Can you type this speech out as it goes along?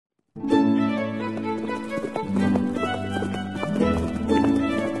You're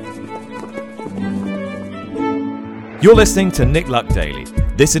listening to Nick Luck Daily.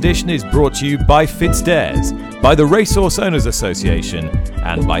 This edition is brought to you by FitzDares, by the Racehorse Owners Association,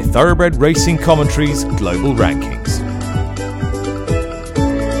 and by Thoroughbred Racing Commentary's Global Rankings.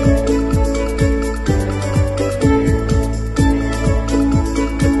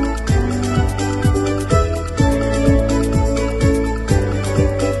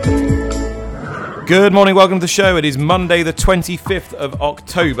 Good morning, welcome to the show. It is Monday the 25th of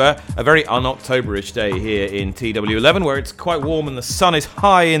October, a very un-Octoberish day here in TW11 where it's quite warm and the sun is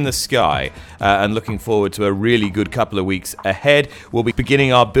high in the sky, and looking forward to a really good couple of weeks ahead. We'll be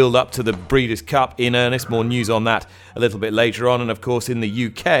beginning our build-up to the Breeders' Cup in earnest, more news on that a little bit later on, and of course in the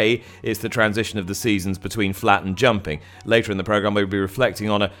UK it's the transition of the seasons between flat and jumping. Later in the programme we'll be reflecting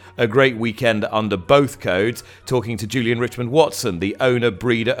on a great weekend under both codes, talking to Julian Richmond Watson, the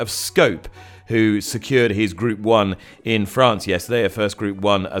owner-breeder of Scope, who secured his Group 1 in France yesterday, a first Group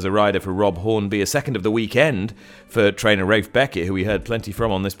 1 as a rider for Rob Hornby, a second of the weekend for trainer Rafe Beckett, who we heard plenty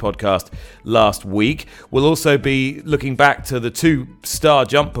from on this podcast last week. We'll also be looking back to the two star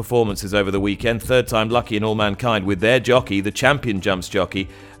jump performances over the weekend, third time lucky in All Mankind with their jockey, the champion jumps jockey,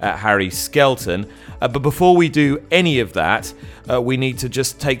 Harry Skelton. But before we do any of that, we need to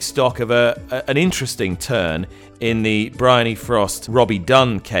just take stock of an interesting turn in the Bryony Frost Robbie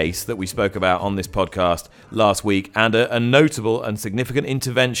Dunn case that we spoke about on this podcast last week, and a notable and significant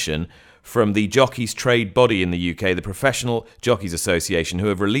intervention from the jockeys trade body in the UK, the Professional Jockeys Association, who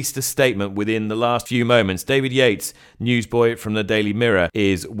have released a statement within the last few moments. David Yates, newsboy from the Daily Mirror,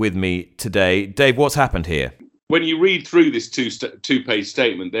 is with me today. Dave, what's happened here? When you read through this two-page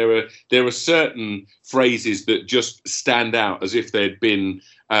statement, there are certain phrases that just stand out as if they'd been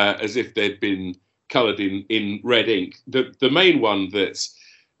coloured in red ink. The main one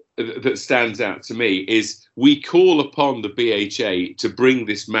that stands out to me is, we call upon the BHA to bring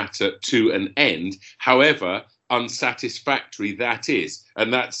this matter to an end, however unsatisfactory that is,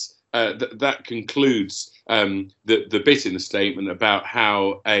 and that concludes the bit in the statement about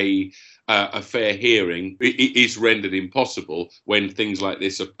how a fair hearing is rendered impossible when things like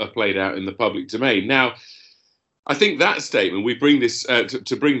this are played out in the public domain. Now, I think that statement, we bring this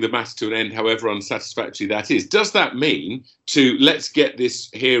to bring the matter to an end, however unsatisfactory that is. Does that mean let's get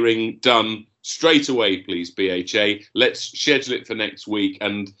this hearing done straight away, please, BHA? Let's schedule it for next week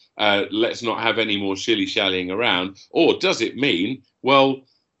and let's not have any more shilly-shallying around? Or does it mean, well,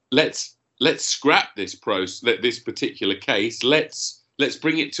 let's scrap this particular case. Let's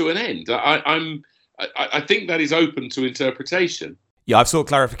bring it to an end. I think that is open to interpretation. Yeah, I've sought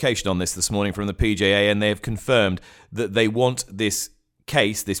clarification on this morning from the PJA, and they have confirmed that they want this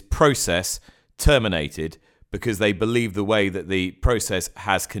case, this process, terminated because they believe the way that the process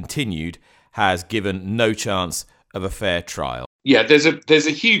has continued has given no chance of a fair trial. Yeah, there's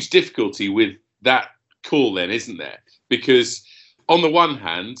a huge difficulty with that call then, isn't there? Because on the one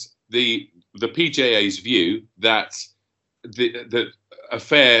hand, the PJA's view that a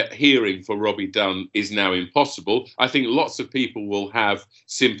fair hearing for Robbie Dunn is now impossible. I think lots of people will have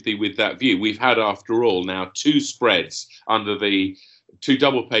sympathy with that view. We've had, after all, now two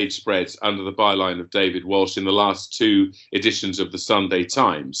double-page spreads under the byline of David Walsh in the last two editions of the Sunday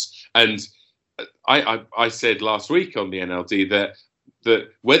Times. And I said last week on the NLD that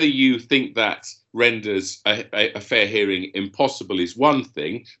whether you think that renders a fair hearing impossible is one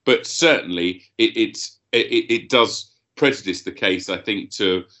thing, but certainly it does prejudice the case, I think,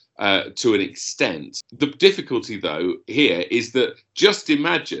 to an extent. The difficulty, though, here is that just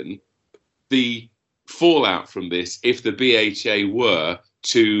imagine the fallout from this if the BHA were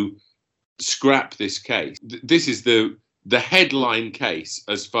to scrap this case. This is the headline case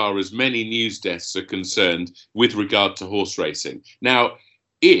as far as many news desks are concerned with regard to horse racing. Now,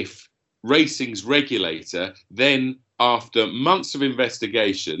 if racing's regulator then, after months of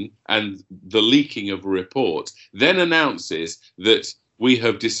investigation and the leaking of a report, then announces that we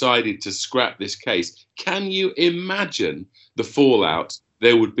have decided to scrap this case, can you imagine the fallout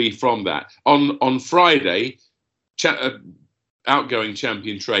there would be from that? On Friday, outgoing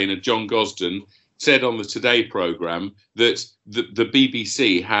champion trainer John Gosden said on the Today programme that the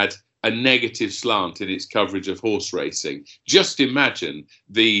BBC had a negative slant in its coverage of horse racing. Just imagine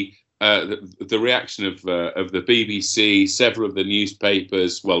the reaction of the BBC, several of the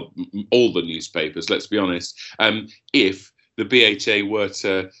newspapers, well, all the newspapers, let's be honest, if the BHA were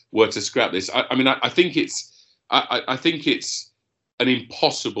to scrap this. I think it's an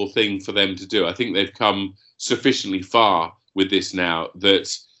impossible thing for them to do. I think they've come sufficiently far with this now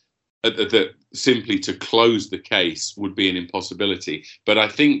that that simply to close the case would be an impossibility. But I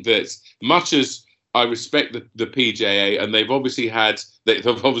think that much as I respect the PJA, and they've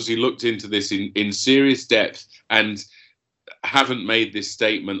obviously looked into this in serious depth and haven't made this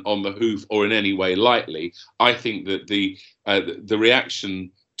statement on the hoof or in any way lightly. I think that the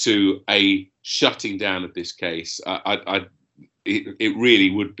reaction to a shutting down of this case, it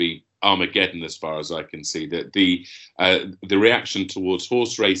really would be Armageddon, as far as I can see. That the reaction towards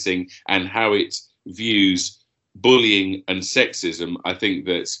horse racing and how it views bullying and sexism, I think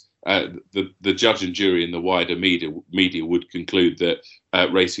that the judge and jury and the wider media would conclude that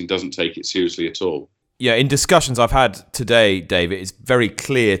racing doesn't take it seriously at all. Yeah, in discussions I've had today, David, it's very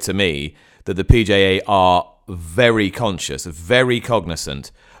clear to me that the PJA are very conscious, very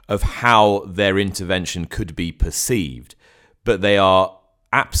cognizant of how their intervention could be perceived. But they are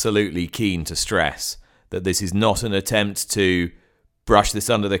absolutely keen to stress that this is not an attempt to brush this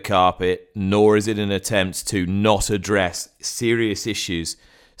under the carpet, nor is it an attempt to not address serious issues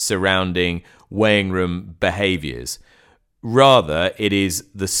surrounding weighing room behaviours. Rather, it is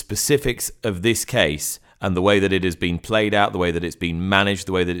the specifics of this case and the way that it has been played out, the way that it's been managed,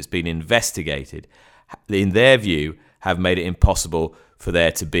 the way that it's been investigated, in their view, have made it impossible for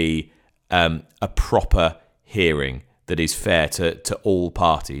there to be a proper hearing that is fair to all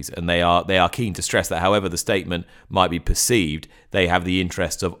parties. And they are keen to stress that however the statement might be perceived, they have the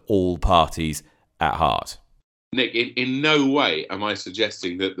interests of all parties at heart. Nick, in no way am I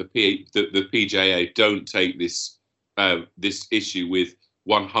suggesting that the PJA don't take this issue with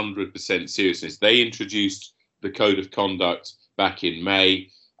 100% seriousness. They introduced the code of conduct back in May.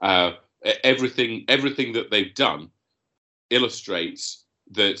 Everything that they've done illustrates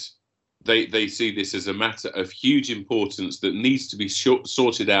that they see this as a matter of huge importance that needs to be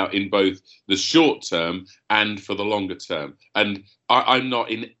sorted out in both the short term and for the longer term. And I'm not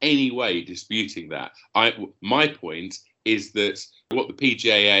in any way disputing that. My point is that what the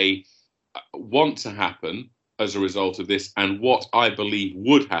PJA want to happen as a result of this, and what I believe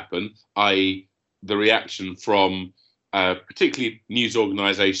would happen, i.e. the reaction from particularly news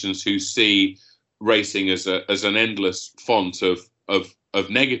organisations who see racing as an endless font of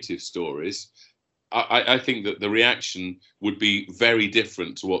negative stories, I think that the reaction would be very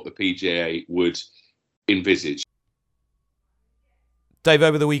different to what the PJA would envisage. Dave,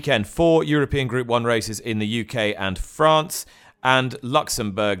 over the weekend, 4 European Group 1 races in the UK and France, and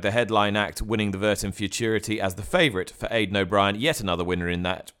Luxembourg, the headline act, winning the Virtum Futurity as the favourite for Aidan O'Brien. Yet another winner in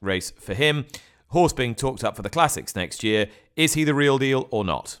that race for him. Horse being talked up for the Classics next year. Is he the real deal or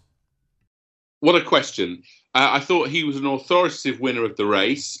not? What a question. I thought he was an authoritative winner of the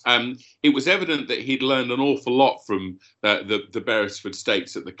race. It was evident that he'd learned an awful lot from the Beresford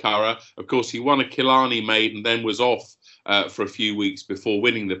Stakes at the Curragh. Of course, he won a Killarney Maiden and then was off for a few weeks before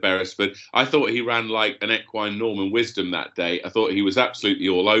winning the Beresford. I thought he ran like an equine Norman Wisdom that day. I thought he was absolutely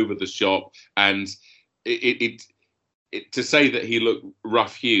all over the shop, and to say that he looked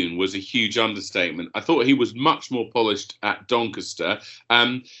rough-hewn was a huge understatement. I thought he was much more polished at Doncaster.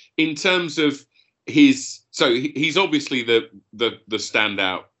 In terms of he's obviously the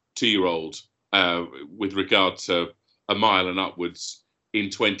standout 2-year-old with regard to a mile and upwards in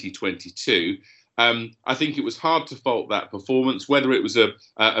 2022. I think it was hard to fault that performance. Whether it was a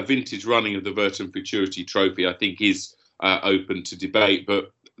vintage running of the Virtum Futurity Trophy, I think is open to debate,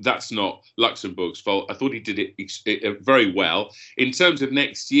 but that's not Luxembourg's fault. I thought he did it very well. In terms of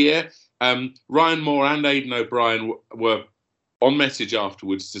next year, Ryan Moore and Aidan O'Brien were on message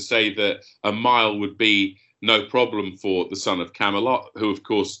afterwards to say that a mile would be no problem for the son of Camelot, who, of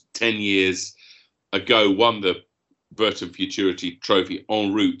course, 10 years ago won the Virtum Futurity Trophy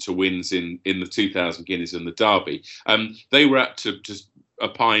en route to wins in the 2000 Guineas and the Derby. They were apt to just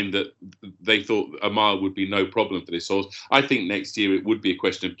opine that they thought a mile would be no problem for this horse. I think next year it would be a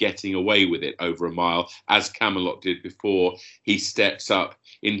question of getting away with it over a mile, as Camelot did before he steps up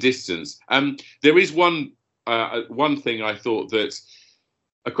in distance. There is one thing I thought that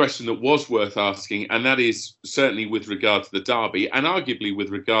a question that was worth asking, and that is certainly with regard to the Derby and arguably with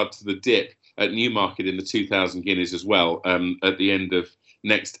regard to the dip at Newmarket in the 2000 Guineas as well, at the end of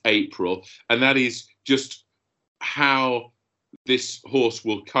next April. And that is just how this horse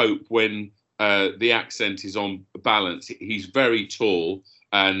will cope when the accent is on balance. He's very tall,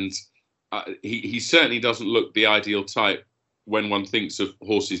 and he certainly doesn't look the ideal type. When one thinks of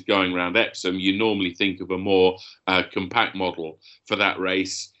horses going around Epsom, you normally think of a more compact model for that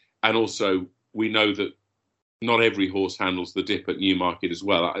race. And also, we know that not every horse handles the dip at Newmarket as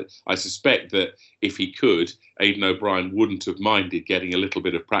well. I suspect that if he could, Aidan O'Brien wouldn't have minded getting a little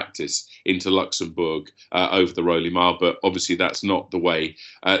bit of practice into Luxembourg over the Rolling Mile, but obviously that's not the way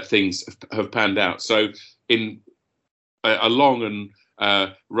things have panned out. So in a long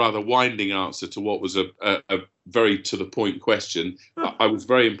and rather winding answer to what was a very to-the-point question, I was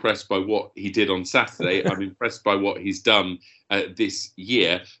very impressed by what he did on Saturday. I'm impressed by what he's done this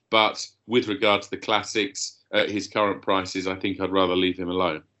year, but with regard to the classics, his current prices, I think I'd rather leave him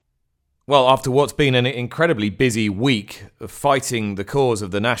alone. Well, after what's been an incredibly busy week of fighting the cause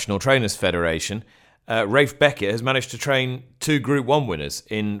of the National Trainers Federation, Rafe Beckett has managed to train 2 Group 1 winners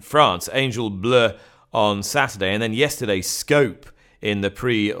in France, Angel Bleu on Saturday, and then yesterday Scope in the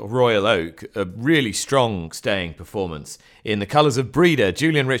Prix Royal Oak, a really strong staying performance in the colours of breeder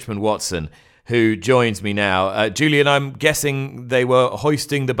Julian Richmond-Watson, who joins me now. Julian, I'm guessing they were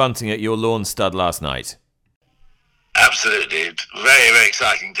hoisting the bunting at your lawn stud last night. Absolutely. It's very, very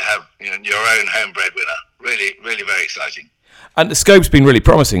exciting to have your own homebred winner. Really, really very exciting. And the Scope's been really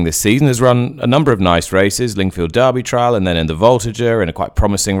promising this season. Has run a number of nice races, Lingfield Derby Trial, and then in the Voltigeur, and a quite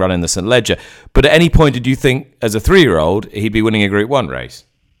promising run in the St Leger. But at any point, did you think, as a 3-year-old, he'd be winning a Group 1 race?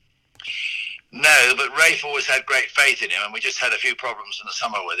 No, but Rafe always had great faith in him, and we just had a few problems in the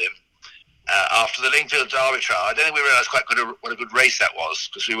summer with him. After the Lingfield Derby Trial, I don't think we realised quite what a good race that was,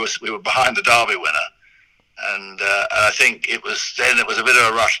 because we were behind the Derby winner. And I think it was a bit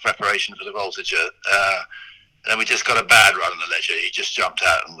of a rush preparation for the Voltigeur. And we just got a bad run in the Leger. He just jumped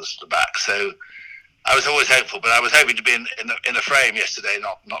out and was at the back. So I was always hopeful, but I was hoping to be in the frame yesterday,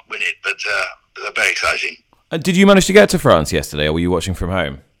 not win it. But very exciting. Did you manage to get to France yesterday, or were you watching from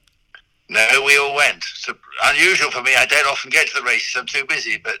home? No, we all went. So unusual for me. I don't often get to the races. I'm too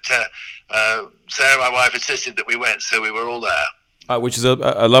busy. But Sarah, my wife, insisted that we went, so we were all there. Which is a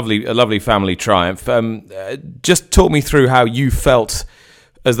lovely family triumph. Just talk me through how you felt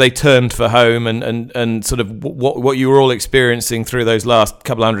as they turned for home, and sort of what you were all experiencing through those last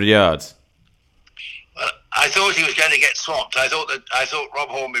couple hundred yards. Well, I thought he was going to get swamped. I thought Rob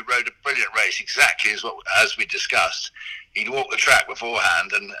Hornby rode a brilliant race, exactly as we discussed. He'd walked the track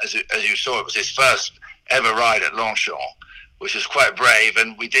beforehand, and as you saw, it was his first ever ride at Longchamp, which was quite brave.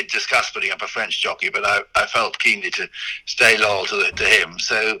 And we did discuss putting up a French jockey, but I felt keenly to stay loyal to him.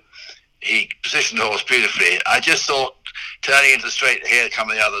 So he positioned the horse beautifully. I just thought, turning into the straight, here come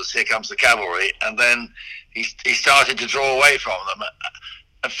the others, here comes the cavalry, and then he started to draw away from them.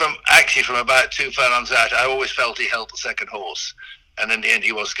 And from about 2 furlongs out, I always felt he held the second horse, and in the end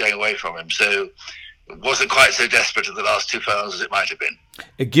he was going away from him. So it wasn't quite so desperate in the last 2 furlongs as it might have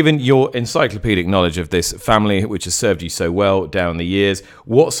been. Given your encyclopedic knowledge of this family, which has served you so well down the years,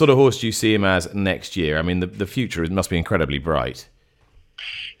 what sort of horse do you see him as next year? I mean, the future must be incredibly bright.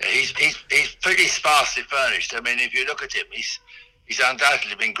 He's pretty sparsely furnished. I mean, if you look at him, he's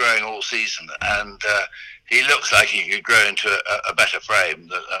undoubtedly been growing all season, and he looks like he could grow into a better frame,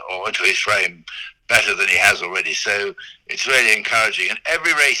 or into his frame better than he has already. So it's really encouraging. And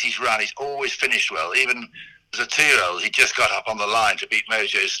every race he's run, he's always finished well. Even as a 2-year-old, he just got up on the line to beat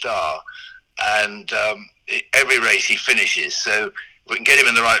Mojo Star, and every race he finishes. So if we can get him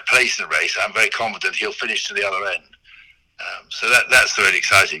in the right place in the race, I'm very confident he'll finish to the other end. So that's the really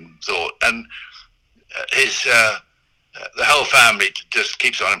exciting thought, and the whole family just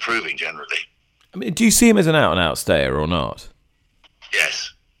keeps on improving generally. I mean, do you see him as an out-and-out stayer or not?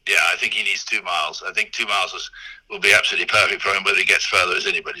 Yes, yeah, I think he needs 2 miles. I think 2 miles will be absolutely perfect for him. Whether he gets further is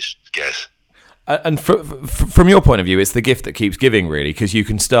anybody's guess. And from your point of view, it's the gift that keeps giving, really, because you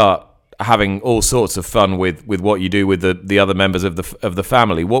can start having all sorts of fun with what you do with the other members of the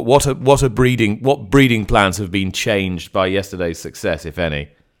family. What breeding plans have been changed by yesterday's success, if any?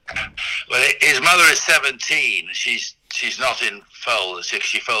 Well, his mother is 17. She's not in foal.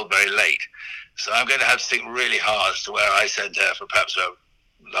 She foaled very late, so I'm going to have to think really hard as to where I send her for perhaps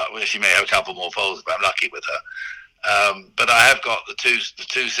she may have a couple more foals if I'm lucky with her. But I have got the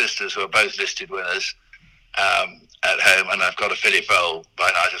two sisters who are both listed winners at home, and I've got a filly foal by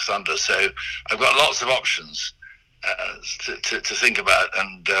Night of Thunder, so I've got lots of options to think about,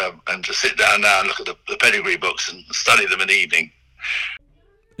 and to sit down now and look at the pedigree books and study them in the evening.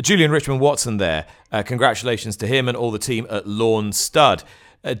 Julian Richmond-Watson there. Congratulations to him and all the team at Lawn Stud.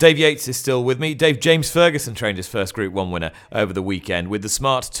 Dave Yates is still with me. Dave, James Ferguson trained his first Group 1 winner over the weekend with the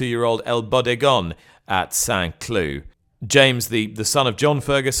smart 2-year-old El Bodegon at Saint-Cloud. James, the son of John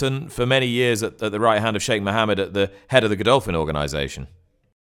Ferguson, for many years at the right hand of Sheikh Mohammed at the head of the Godolphin organisation.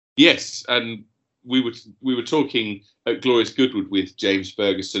 Yes, and we were talking at Glorious Goodwood with James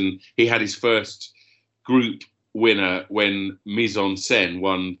Ferguson. He had his first group winner when Mise en Scène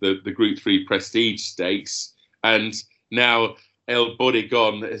won the Group 3 Prestige Stakes, and now El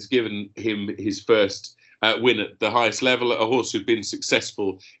Bodegon has given him his first win at the highest level, a horse who'd been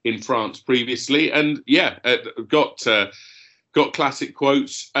successful in France previously, and got classic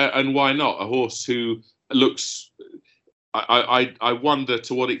quotes, and why not? A horse who looks. I wonder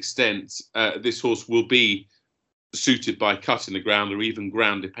to what extent this horse will be suited by cutting the ground or even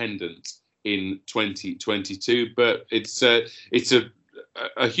ground dependent in 2022. But it's a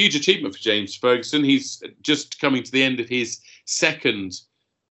huge achievement for James Ferguson. He's just coming to the end of his second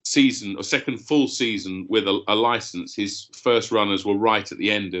season or second full season with a license. His first runners were right at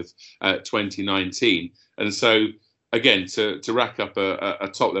the end of 2019, and so again to rack up a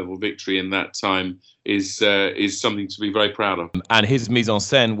top level victory in that time is something to be very proud of. And his mise en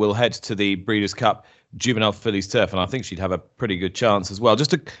scène will head to the Breeders' Cup Juvenile Fillies Turf, and I think she'd have a pretty good chance as well.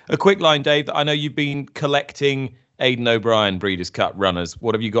 Just a quick line, Dave. I know you've been collecting Aidan O'Brien Breeders' Cup runners.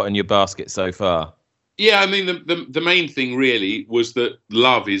 What have you got in your basket so far? Yeah, I mean, the main thing really was that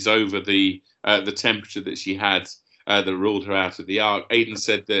Love is over the temperature that she had that ruled her out of the Arc. Aidan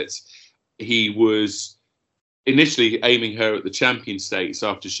said that he was initially aiming her at the Champion Stakes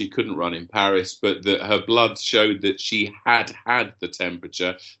after she couldn't run in Paris, but that her blood showed that she had the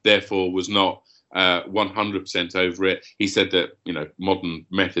temperature, therefore was not 100% over it. He said that modern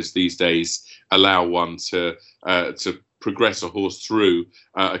methods these days allow one to progress a horse through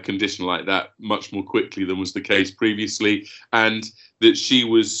a condition like that much more quickly than was the case previously, and that she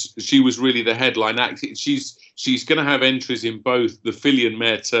was really the headline act. She's going to have entries in both the filly and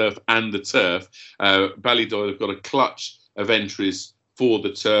mare turf and the turf. Ballydoyle have got a clutch of entries for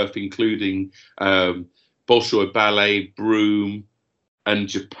the turf, including Bolshoi Ballet, Broome, and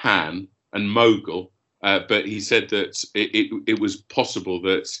Japan and Mogul. But he said that it was possible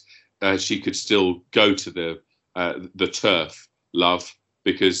that she could still go to the turf, Love,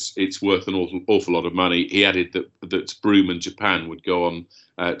 because it's worth an awful lot of money. He added that Broome and Japan would go on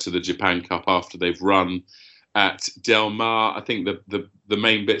to the Japan Cup after they've run at Del Mar. I think the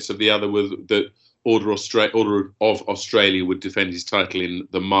main bits of the other were that Order of Australia would defend his title in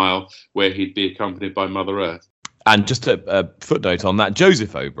the mile, where he'd be accompanied by Mother Earth. And just a footnote on that,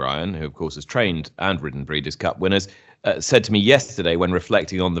 Joseph O'Brien, who of course has trained and ridden Breeders' Cup winners, said to me yesterday when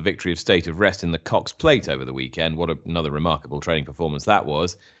reflecting on the victory of State of Rest in the Cox Plate over the weekend, what another remarkable training performance that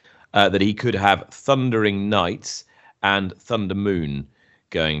was, that he could have Thundering Nights and Thunder Moon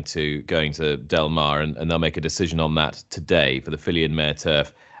going to Del Mar, and they'll make a decision on that today for the filly and mare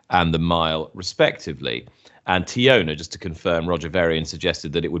turf and the mile respectively. And Tiona, just to confirm, Roger Varian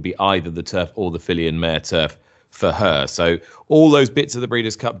suggested that it would be either the turf or the filly and mare turf for her. So all those bits of the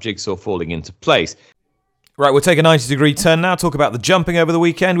Breeders' Cup jigsaw falling into place. Right, we'll take a 90-degree turn now, talk about the jumping over the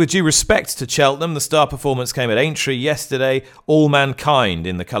weekend. With due respect to Cheltenham, the star performance came at Aintree yesterday. All Mankind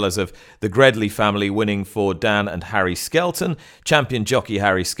in the colours of the Gredley family, winning for Dan and Harry Skelton. Champion jockey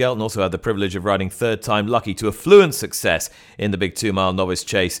Harry Skelton also had the privilege of riding third time lucky to affluent success in the big 2-mile novice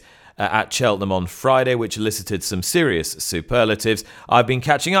chase at Cheltenham on Friday, which elicited some serious superlatives. I've been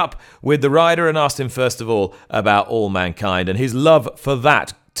catching up with the rider and asked him first of all about All Mankind and his love for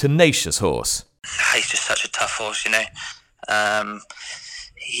that tenacious horse. He's just such a tough horse, He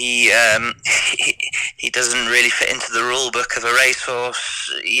doesn't really fit into the rule book of a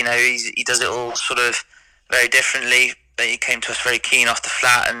racehorse. He does it all sort of very differently. He came to us very keen off the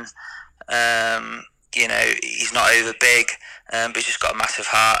flat, and he's not over big, but he's just got a massive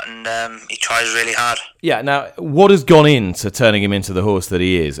heart, and he tries really hard. Yeah. Now, what has gone into turning him into the horse that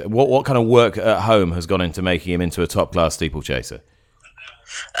he is? What kind of work at home has gone into making him into a top class steeplechaser?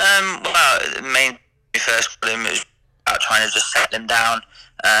 Well, the main first got him was about trying to just settle him down.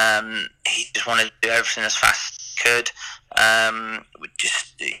 He just wanted to do everything as fast as he could. We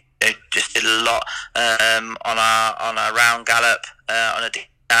just did a lot on our round gallop on a deep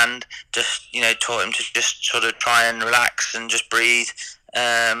stand. Just taught him to just sort of try and relax and just breathe,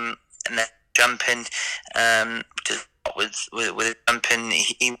 and then jumping. With jumping,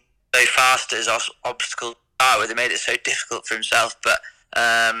 he so fast as obstacles are with. It made it so difficult for himself, but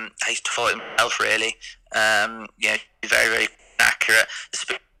he's taught himself really. Very, very accurate. The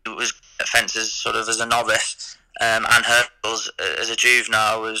speed was at fences sort of as a novice, and hurdles as a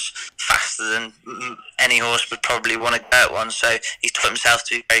juvenile was faster than any horse would probably want to go at one. So he's taught himself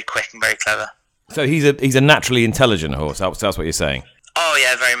to be very quick and very clever. So he's a naturally intelligent horse. That's what you're saying. Oh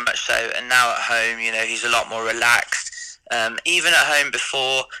yeah, very much so. And now at home, he's a lot more relaxed. Even at home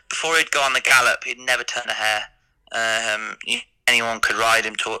before he'd go on the gallop, he'd never turn a hair. Anyone could ride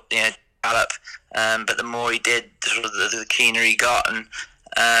him to gallop, but the more he did, the keener he got,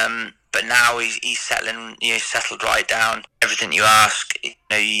 and But now he's settling, settled right down. Everything you ask,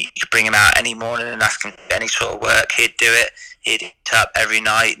 you could bring him out any morning and ask him to do any sort of work. He'd do it. He'd eat up every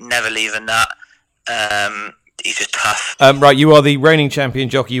night, never leave a nut. He's just tough. Right, you are the reigning champion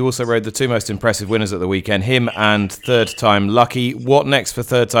jockey. You also rode the two most impressive winners at the weekend, him and Third Time Lucky. What next for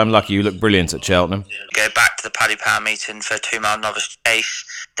Third Time Lucky? You look brilliant at Cheltenham. Go back to the Paddy Power meeting for a 2 mile novice chase,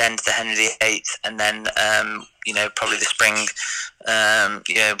 then to the Henry VIII, and then, probably the spring,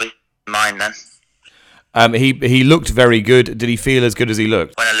 with mine then. He looked very good. Did he feel as good as he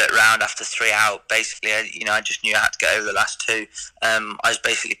looked? When I looked round after 3 out, basically, I just knew I had to get over the last 2. I was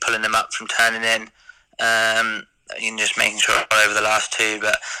basically pulling him up from turning in, just making sure I got over the last 2.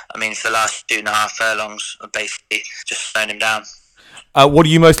 But for the last 2.5 furlongs, I basically just slowed him down. What are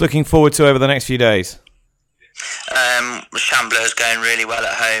you most looking forward to over the next few days? Chambler's going really well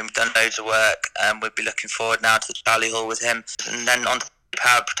at home, done loads of work. We'll be looking forward now to the Charlie Hall with him, and then on to the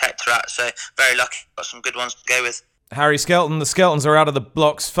Power Protectorate. So very lucky, got some good ones to go with. Harry Skelton, the Skeltons are out of the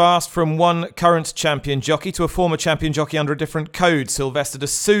blocks fast, from one current champion jockey to a former champion jockey under a different code. Sylvester de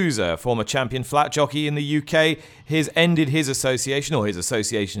Souza, former champion flat jockey in the UK, has ended his association, or his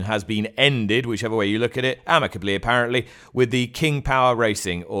association has been ended, whichever way you look at it, amicably apparently, with the King Power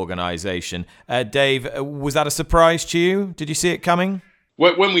Racing organisation. Dave, was that a surprise to you? Did you see it coming?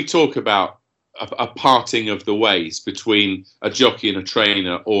 When we talk about a parting of the ways between a jockey and a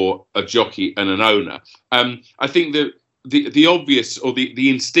trainer, or a jockey and an owner, I think that the obvious or the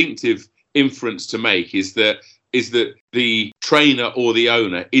instinctive inference to make is that the trainer or the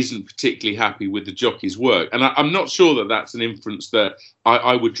owner isn't particularly happy with the jockey's work, and I'm not sure that that's an inference that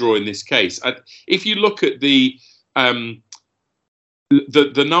I would draw in this case. If you look at the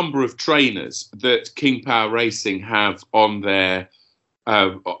number of trainers that King Power Racing have on their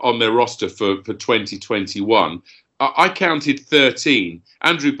roster for 2021, I counted 13.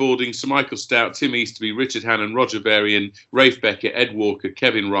 Andrew Balding, Sir Michael Stout, Tim Easterby, Richard Hannon, Roger Varian, Rafe Beckett, Ed Walker,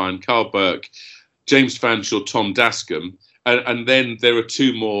 Kevin Ryan, Carl Burke, James Fanshawe, Tom Dascombe, and then there are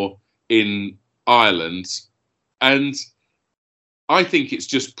 2 more in Ireland. And I think it's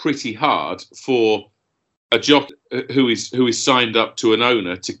just pretty hard for a jockey who is signed up to an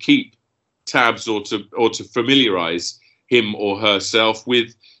owner to keep tabs or to familiarise him or herself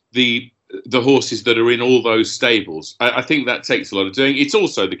with the horses that are in all those stables. I think that takes a lot of doing. It's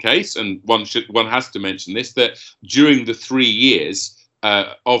also the case, and one has to mention this, that during the 3 years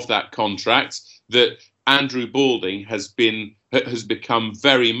of that contract, that Andrew Balding has become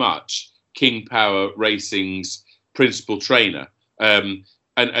very much King Power Racing's principal trainer, and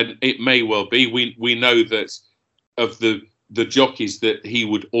it may well be. We know that of the jockeys that he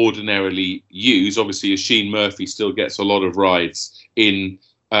would ordinarily use, obviously Oisin Murphy still gets a lot of rides in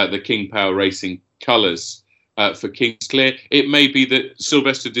the King Power Racing colours for Kingsclear. It may be that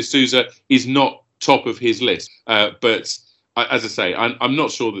Sylvester de Souza is not top of his list, but as I say, I'm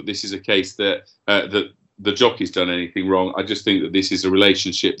not sure that this is a case that the jockey's done anything wrong. I just think that this is a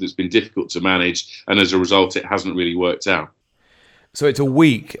relationship that's been difficult to manage, and as a result, it hasn't really worked out. So it's a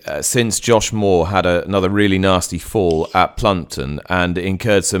week since Josh Moore had another really nasty fall at Plumpton and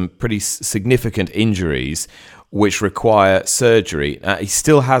incurred some pretty significant injuries which require surgery. He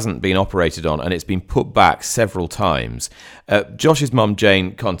still hasn't been operated on, and it's been put back several times. Josh's mum,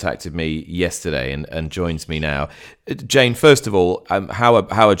 Jane, contacted me yesterday and joins me now. Jane, first of all, how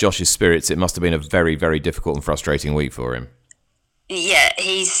are Josh's spirits? It must have been a very, very difficult and frustrating week for him. Yeah,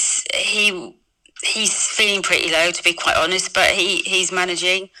 he's feeling pretty low, to be quite honest, but he's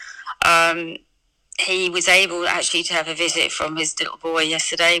managing. He was able actually to have a visit from his little boy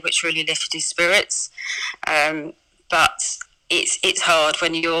yesterday, which really lifted his spirits. But it's hard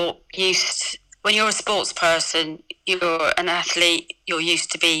when you're a sports person, you're an athlete, you're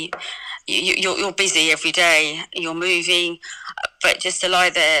used to be, you're busy every day, you're moving, but just to lie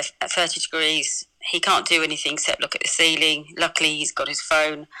there at 30 degrees, he can't do anything except look at the ceiling. Luckily, he's got his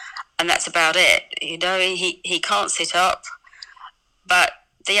phone, and that's about it. He can't sit up. But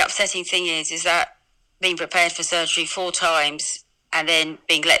the upsetting thing is that being prepared for surgery 4 times and then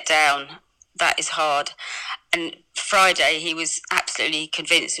being let down, that is hard. And Friday, he was absolutely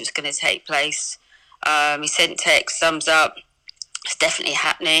convinced it was going to take place. He sent text, thumbs up. It's definitely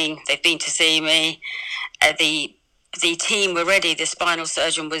happening. They've been to see me. The team were ready. The spinal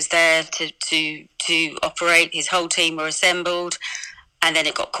surgeon was there to operate. His whole team were assembled, and then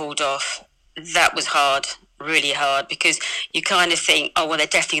it got called off. That was hard, really hard, because you kind of think, oh, well, they're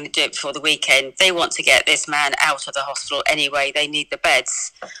definitely going to do it before the weekend. They want to get this man out of the hospital anyway. They need the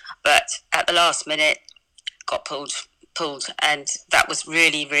beds. But at the last minute, got pulled, and that was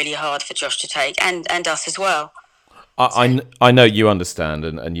really, really hard for Josh to take, and us as well. I know you understand,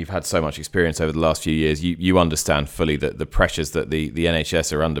 and you've had so much experience over the last few years. You understand fully the pressures that the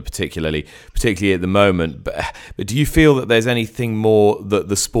NHS are under, particularly at the moment. But do you feel that there's anything more that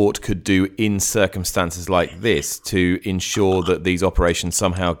the sport could do in circumstances like this to ensure that these operations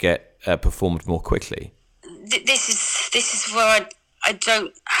somehow get performed more quickly? This is where I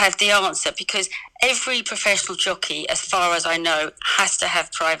don't have the answer, because every professional jockey, as far as I know, has to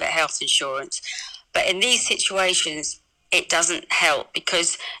have private health insurance. But in these situations, it doesn't help,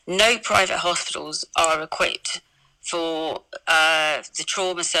 because no private hospitals are equipped for the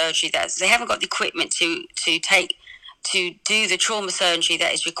trauma surgery. They haven't got the equipment to do the trauma surgery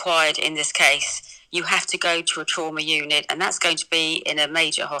that is required in this case. You have to go to a trauma unit, and that's going to be in a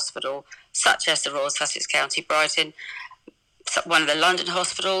major hospital, such as the Royal Sussex County Brighton, one of the London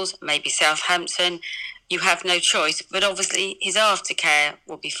hospitals, maybe Southampton. You have no choice. But obviously, his aftercare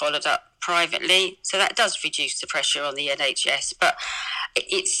will be followed up privately, so that does reduce the pressure on the NHS. But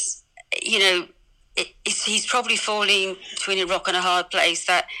it's he's probably falling between a rock and a hard place,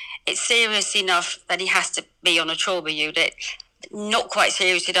 that it's serious enough that he has to be on a trauma unit, not quite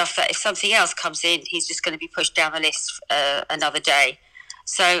serious enough that if something else comes in, he's just going to be pushed down the list another day.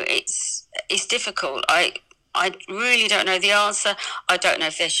 So it's difficult. I really don't know the answer. I don't know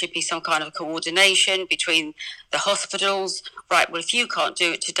if there should be some kind of coordination between the hospitals. Right, well, if you can't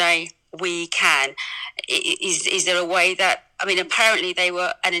do it today, we can. Is there a way that, I mean, apparently they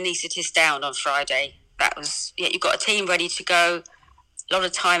were an anaesthetist down on Friday. That was, you've got a team ready to go, a lot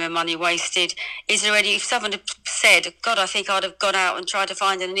of time and money wasted. Is there any, if someone had said, God, I think I'd have gone out and tried to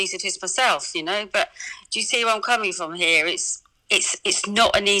find an anaesthetist myself, But do you see where I'm coming from here? It's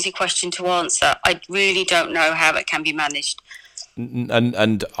not an easy question to answer. I really don't know how it can be managed.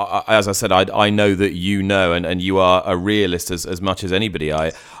 And as I said, I know that you know, and you are a realist as much as anybody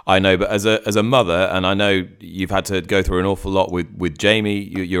I know. But as a mother, and I know you've had to go through an awful lot with Jamie,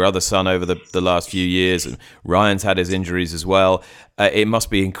 your other son, over the last few years, and Ryan's had his injuries as well. It must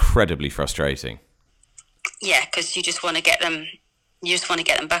be incredibly frustrating. Yeah, because you just want to get them. You just want to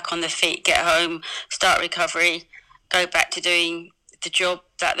get them back on their feet, get home, start recovery, go back to doing the job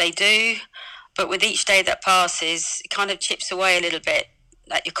that they do. But with each day that passes, it kind of chips away a little bit,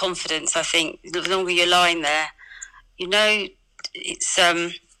 like your confidence, I think. The longer you're lying there, it's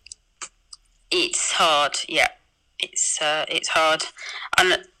hard. Yeah, it's hard.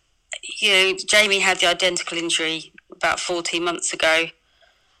 And, Jamie had the identical injury about 14 months ago.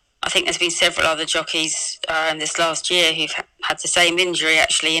 I think there's been several other jockeys in this last year who've had the same injury,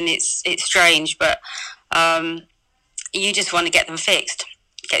 actually, and it's strange, but you just want to get them fixed.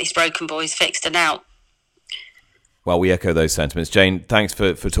 Get these broken boys fixed and out. Well, we echo those sentiments. Jane, thanks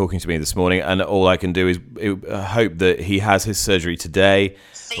for talking to me this morning, and all I can do is hope that he has his surgery today.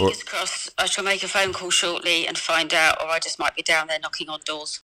 Fingers crossed. I shall make a phone call shortly and find out, or I just might be down there knocking on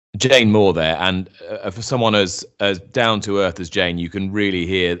doors. Jane Moore there, and for someone as down to earth as Jane, you can really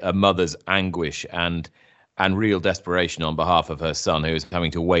hear a mother's anguish and real desperation on behalf of her son, who is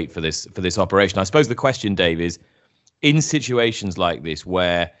having to wait for this operation. I suppose the question, Dave, is, in situations like this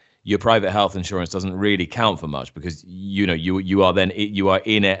where your private health insurance doesn't really count for much, because you are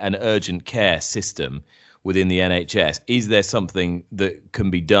in an urgent care system within the NHS, is there something that can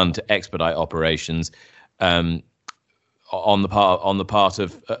be done to expedite operations on the part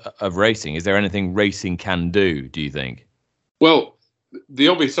of racing? Is there anything racing can do, do you think? Well, the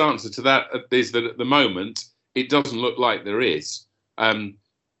obvious answer to that is that at the moment it doesn't look like there is.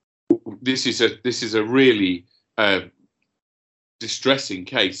 This is a really distressing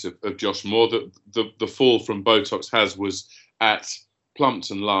case of Josh Moore. The fall from Botox was at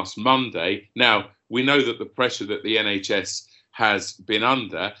Plumpton last Monday. Now, we know that the pressure that the NHS has been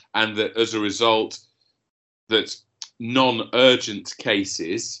under, and that as a result that non-urgent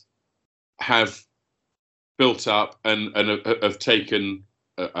cases have built up and have taken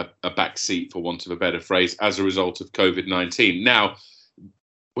a back seat, for want of a better phrase, as a result of COVID-19. Now,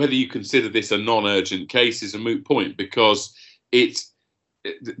 whether you consider this a non-urgent case is a moot point, because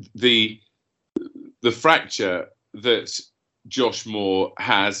the fracture that Josh Moore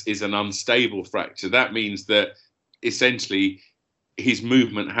has is an unstable fracture. That means that essentially his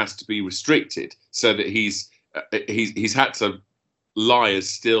movement has to be restricted, so that he's had to lie as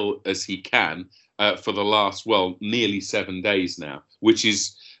still as he can for the last, nearly 7 days now, which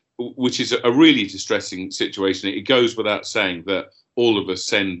is a really distressing situation. It goes without saying that all of us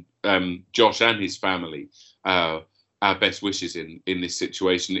send Josh and his family our best wishes in this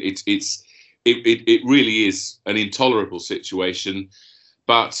situation. It really is an intolerable situation.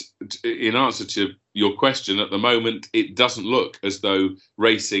 But in answer to your question, at the moment, it doesn't look as though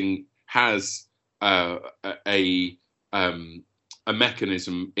racing has a a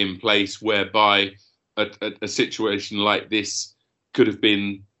mechanism in place whereby a situation like this could have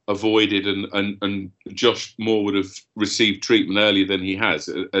been avoided, and Josh Moore would have received treatment earlier than he has,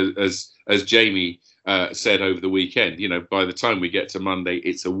 as Jamie said over the weekend. By the time we get to Monday,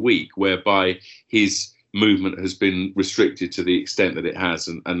 it's a week whereby his movement has been restricted to the extent that it has,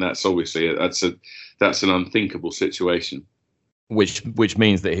 and that's obviously that's an unthinkable situation. Which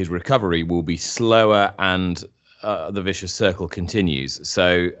means that his recovery will be slower, and the vicious circle continues.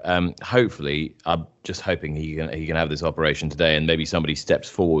 So hopefully, I'm just hoping he can have this operation today, and maybe somebody steps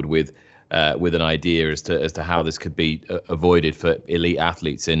forward with an idea as to how this could be avoided for elite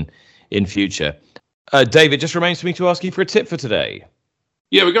athletes in future. David, just remains for me to ask you for a tip for today.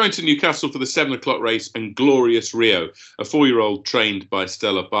 Yeah, we're going to Newcastle for the 7:00 race and Glorious Rio, a 4-year-old trained by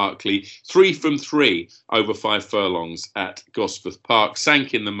Stella Barkley, 3 from 3 over 5 furlongs at Gosforth Park,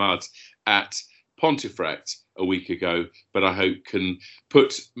 sank in the mud at Pontefract a week ago, but I hope can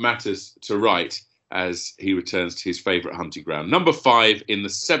put matters to right as he returns to his favourite hunting ground. Number 5 in the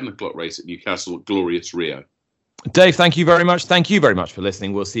 7:00 race at Newcastle, Glorious Rio. Dave, thank you very much. Thank you very much for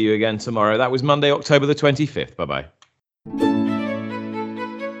listening. We'll see you again tomorrow. That was Monday, October the 25th. Bye-bye.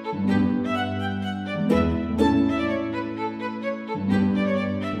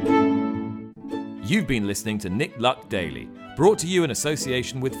 You've been listening to Nick Luck Daily, brought to you in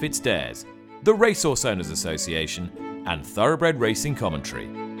association with FitzDares, the Racehorse Owners Association, and Thoroughbred Racing Commentary.